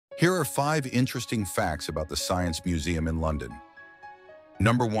Here are 5 interesting facts about the Science Museum in London.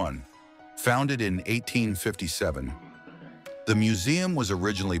 Number 1. Founded in 1857, the museum was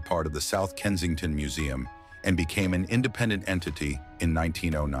originally part of the South Kensington Museum and became an independent entity in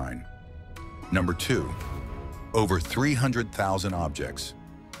 1909. Number 2. Over 300,000 objects.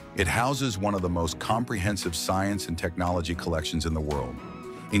 It houses one of the most comprehensive science and technology collections in the world,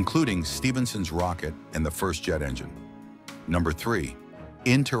 including Stephenson's rocket and the first jet engine. Number 3.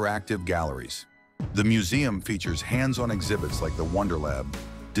 Interactive galleries. The museum features hands-on exhibits like the Wonder Lab,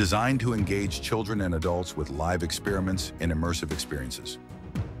 designed to engage children and adults with live experiments and immersive experiences.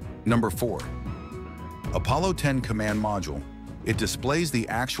 Number 4. Apollo 10 Command Module. It displays the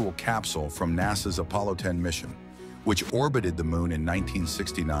actual capsule from NASA's Apollo 10 mission, which orbited the moon in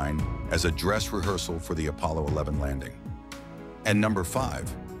 1969 as a dress rehearsal for the Apollo 11 landing. And number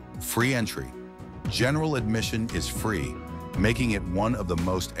 5. Free entry. General admission is free, making it one of the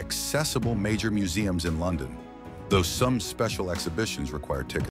most accessible major museums in London, though some special exhibitions require tickets.